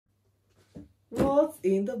What's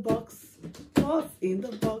in the box? What's in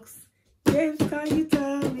the box? James, can you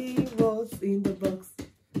tell me what's in the box?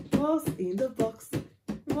 What's in the box?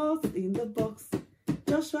 What's in the box?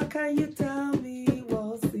 Joshua, can you tell me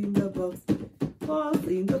what's in the box? What's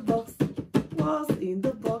in the box? What's in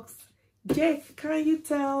the box? Jake, can you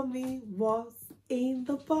tell me what's in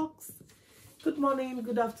the box? Good morning,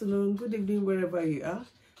 good afternoon, good evening, wherever you are.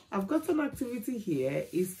 I've got an activity here.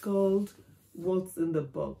 It's called What's in the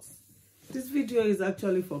Box. This video is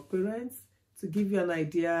actually for parents to give you an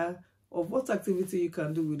idea of what activity you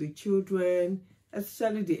can do with the children,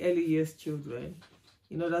 especially the early years children,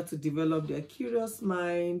 in order to develop their curious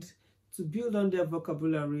mind, to build on their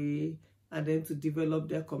vocabulary, and then to develop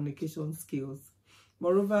their communication skills.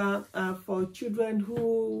 Moreover, for children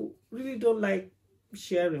who really don't like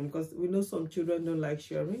sharing, because we know some children don't like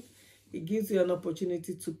sharing, it gives you an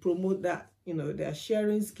opportunity to promote that, their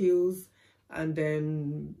sharing skills, and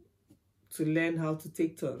then to learn how to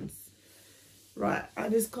take turns. Right,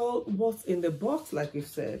 and it's called What's in the Box, like we've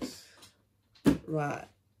said. Right,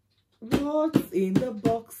 what's in the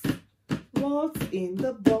box? What's in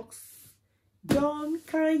the box? John,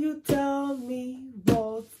 can you tell me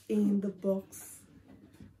what's in the box?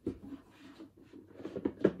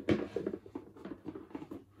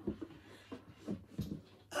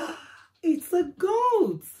 It's a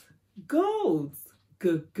goat. Goat.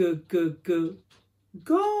 G g g g.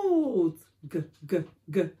 Goat. G g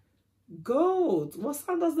g. Goat. What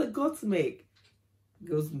sound does the goat make? It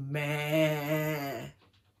goes meh,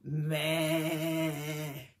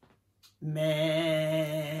 meh,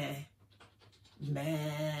 meh,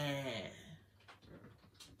 meh.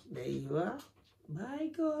 There you are. My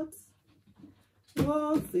goat.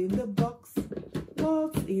 What's in the box?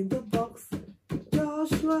 What's in the box?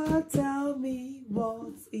 Joshua, tell me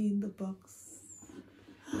what's in the box.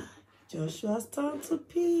 Joshua's turn to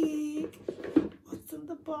pick. What's in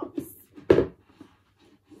the box?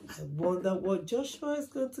 I wonder what Joshua is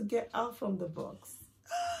going to get out from the box.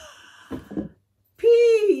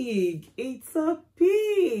 Pig! It's a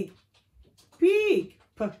pig! Pig!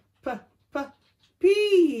 P, p, p,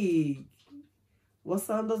 pig! What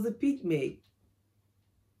sound does the pig make?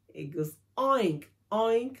 It goes oink,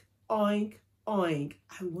 oink, oink, oink.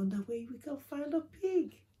 I wonder where we can find a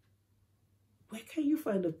pig. Where can you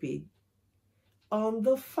find a pig? On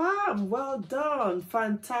the farm. Well done.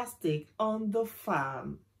 Fantastic. On the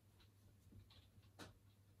farm.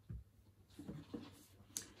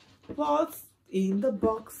 What's in the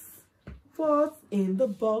box? What's in the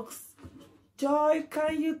box? Joy,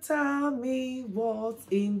 can you tell me what's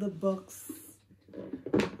in the box?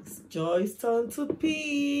 It's Joy's turn to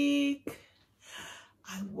pick.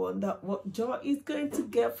 I wonder what Joy is going to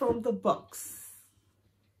get from the box.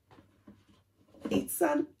 It's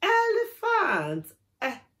an elephant.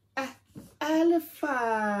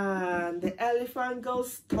 Elephant. The elephant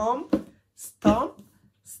goes stomp, stomp,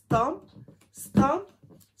 stomp, stomp,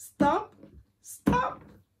 stomp, stomp.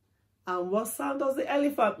 And what sound does the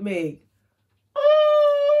elephant make?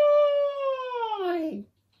 Oink.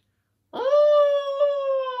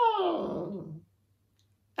 Oh.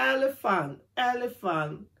 Elephant,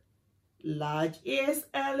 elephant. Large ears,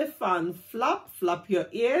 elephant. Flap, flap your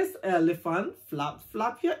ears, elephant. Flap,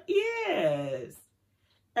 flap your ears.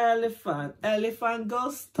 Elephant, elephant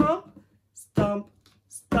goes stomp, stomp,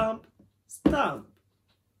 stomp, stomp.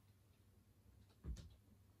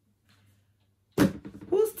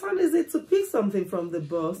 Whose turn is it to pick something from the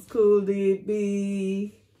box? Could it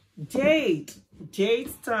be Jade?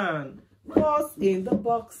 Jade's turn. What's in the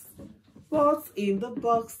box? What's in the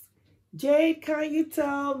box? Jade, can you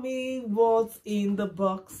tell me what's in the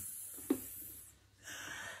box?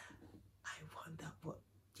 I wonder what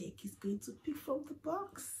Jake is going to pick from the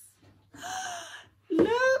box.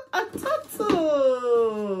 Look, a turtle.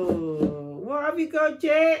 What have you got,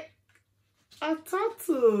 Jake? A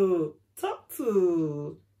turtle.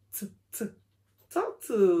 Turtle.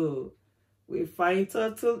 Turtle. We find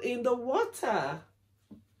turtle in the water.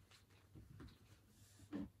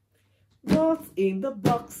 What's in the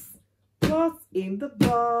box? What's in the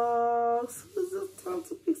box? Who's it time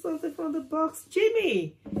to pick something from the box?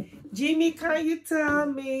 Jimmy! Jimmy, can you tell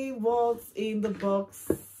me what's in the box?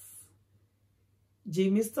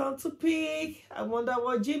 Jimmy's turn to pick. I wonder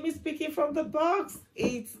what Jimmy's picking from the box.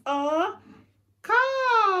 It's a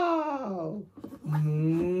cow!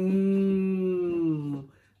 Moo!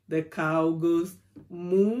 The cow goes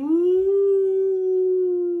moo!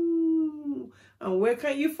 And where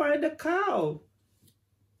can you find the cow?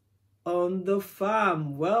 On the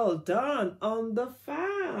farm. Well done. On the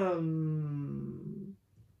farm.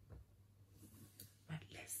 But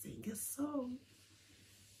let's sing a song.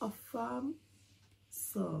 A farm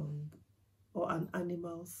song or an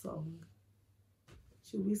animal song.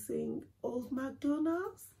 Should we sing Old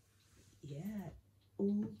MacDonald's? Yeah.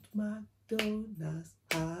 Old MacDonald's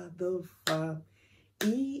had the farm,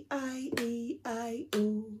 E-I-E-I-O.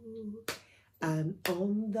 And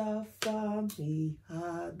on the farm he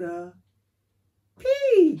had a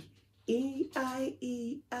pig,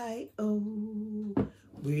 E-I-E-I-O.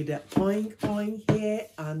 With a oink oink here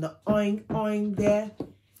and a oink oink there.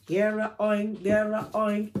 Here a oink, there a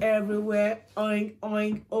oink, everywhere oink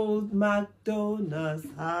oink. Old MacDonald's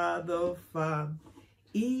had a farm,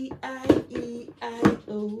 E-I-E-I-O.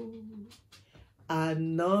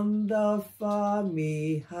 And on the farm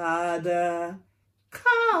he had a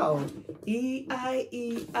cow,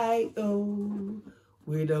 E-I-E-I-O.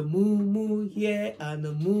 With a moo moo here and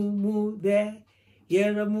a moo moo there.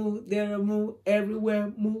 Here a moo, there a moo,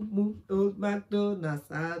 everywhere moo moo. Old MacDonald's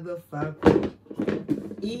had a farm,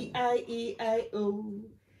 E-I-E-I-O.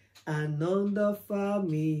 And on the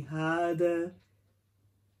farm he had a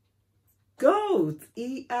goat,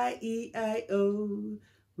 E-I-E-I-O.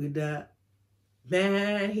 With a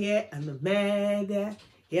man here and a man there.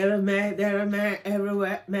 Here a man, there a man,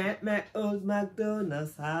 everywhere man, man. Old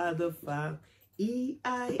MacDonald's had a farm,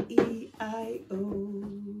 E-I-E-I-O.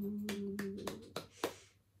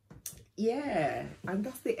 Yeah, and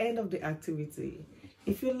that's the end of the activity.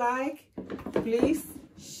 If you like, please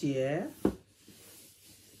share,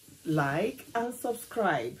 like, and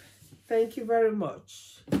subscribe. Thank you very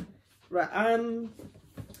much. Right,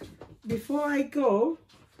 before I go,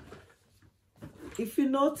 if you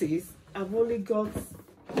notice, I've only got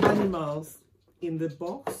animals in the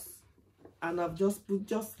box, and I've just put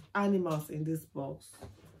just animals in this box.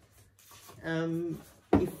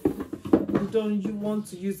 If you want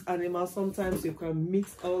to use animals, sometimes you can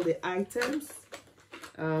mix all the items.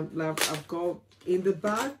 Like I've got in the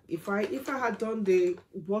bag. If I had done the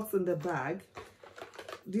what's in the bag,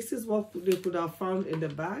 this is what they could have found in the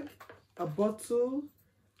bag: a bottle,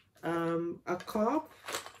 a cup,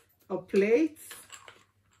 a plate,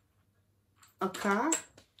 a car,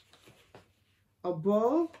 a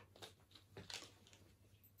ball,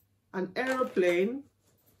 an aeroplane,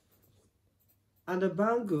 and a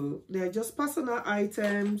bangle. They're just personal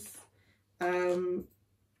items,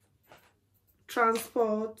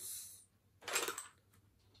 transport,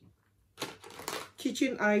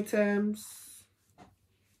 kitchen items,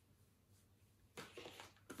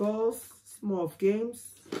 balls, small games,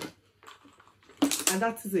 and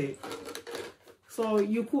that is it. So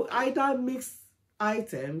you could either mix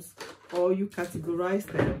items or you categorize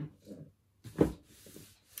them.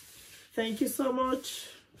 Thank you so much.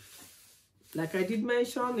 Like I did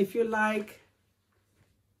mention, if you like,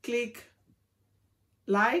 click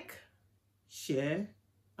like, share,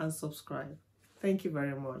 and subscribe. Thank you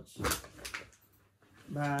very much.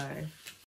 Bye.